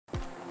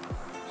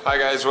Hi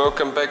guys,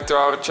 welcome back to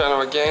our channel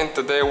again.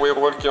 Today we're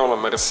working on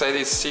a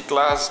Mercedes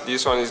C-Class.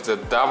 This one is the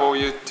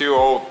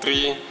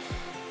W203,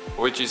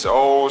 which is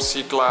all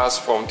C-Class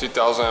from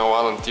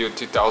 2001 until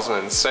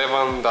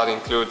 2007. That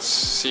includes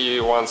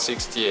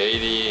C160,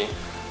 80,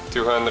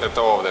 200,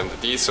 all of them, the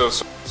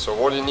diesels. So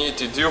what you need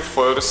to do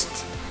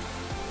first,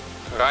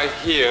 right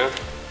here,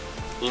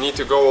 you need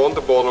to go on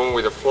the bottom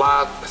with a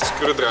flat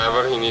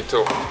screwdriver. You need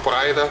to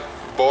pry the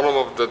bottom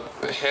of the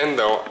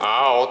handle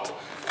out,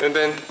 and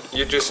then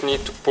you just need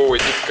to pull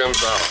it. It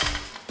comes out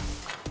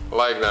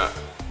like that.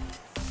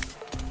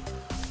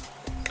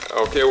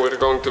 Okay, we're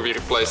going to be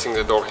replacing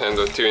the door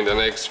handle too in the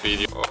next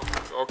video.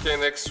 Okay,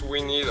 next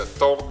we need a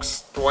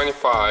Torx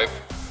 25,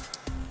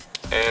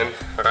 and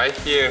right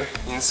here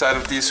inside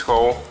of this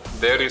hole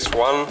there is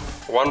one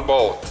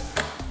bolt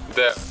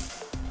there.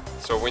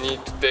 So we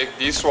need to take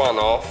this one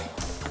off.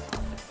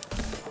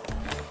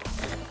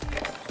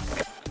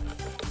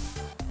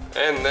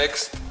 And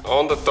next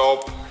on the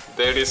top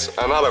there is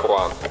another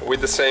one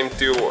with the same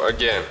tool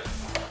again.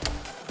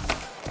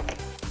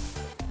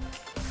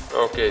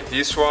 Okay,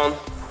 this one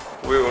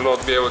we will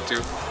not be able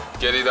to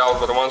get it out,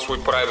 but once we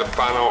pry the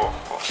panel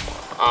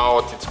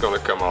out it's gonna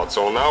come out.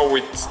 So now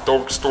with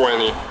Torx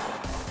 20,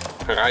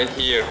 right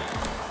here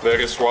there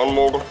is one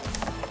more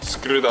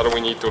screw that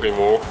we need to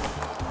remove.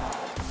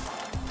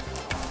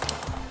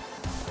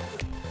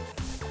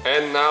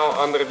 And now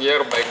under the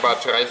airbag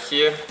batch right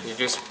here, you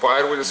just pry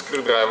it with a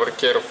screwdriver.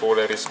 Careful,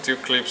 there is two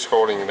clips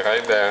holding it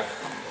right there.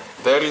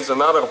 There is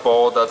another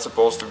bolt that's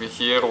supposed to be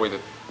here with a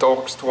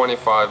Torx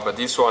 25, but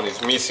this one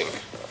is missing.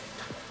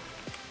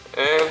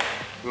 And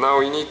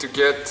now you need to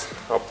get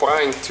a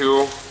prying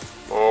tool,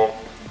 or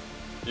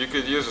you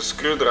could use a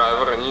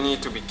screwdriver, and you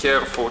need to be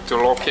careful to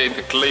locate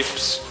the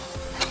clips.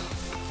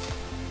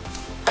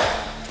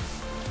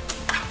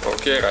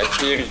 Okay, right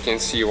here you can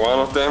see one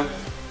of them.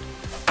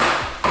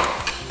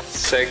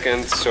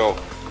 Second, so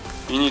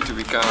you need to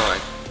be kind of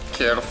like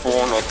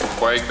careful not to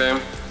break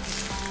them.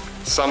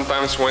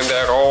 Sometimes when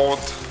they're old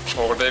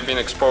or they've been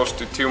exposed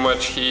to too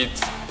much heat,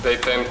 they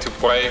tend to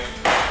break.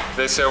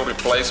 They sell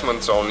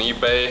replacements on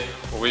eBay.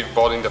 We've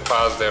bought in the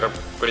past, they're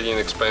pretty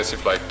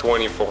inexpensive, like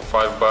 20 for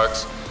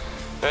 $5.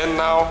 And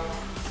now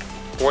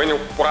when you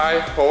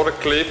pry all the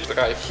clips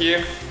right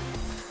here,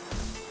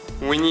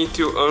 we need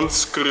to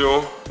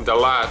unscrew the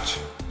latch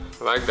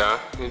like that.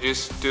 You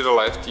just to the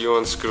left, you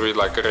unscrew it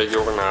like a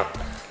regular nut.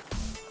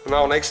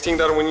 Now next thing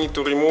that we need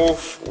to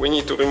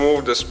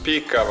remove the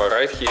speak cover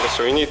right here.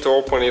 So you need to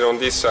open it on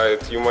this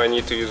side. You might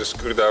need to use a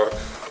screwdriver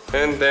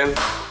and then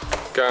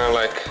kind of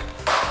like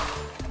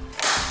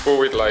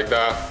pull it like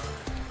that.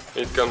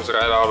 It comes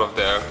right out of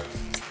there.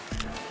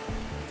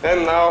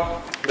 And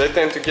now they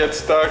tend to get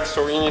stuck,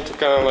 so you need to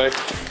kind of like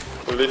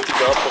lift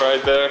it up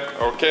right there.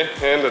 Okay,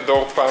 and the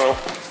door panel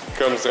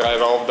comes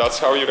right off. That's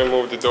how you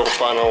remove the door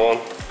panel on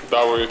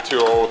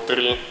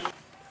W203.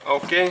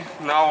 Okay,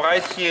 now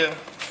right here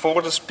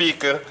for the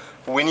speaker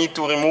we need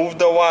to remove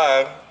the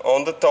wire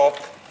on the top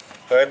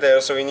right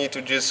there, so we need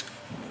to just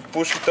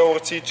push it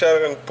towards each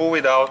other and pull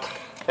it out.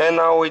 And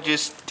now we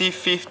just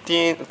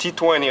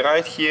T20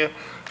 right here.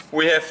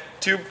 We have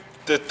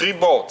the three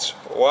bolts,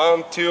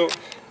 1, 2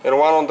 and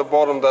one on the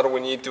bottom that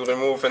we need to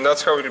remove, and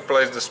that's how we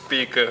replace the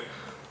speaker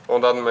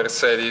on that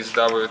Mercedes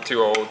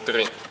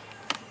W203.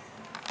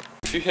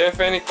 If you have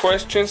any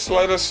questions,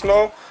 let us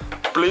know.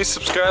 Please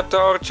subscribe to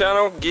our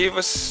channel, give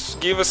us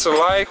a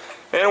like,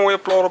 and we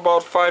upload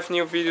about 5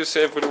 new videos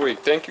every week.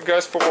 Thank you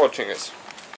guys for watching us.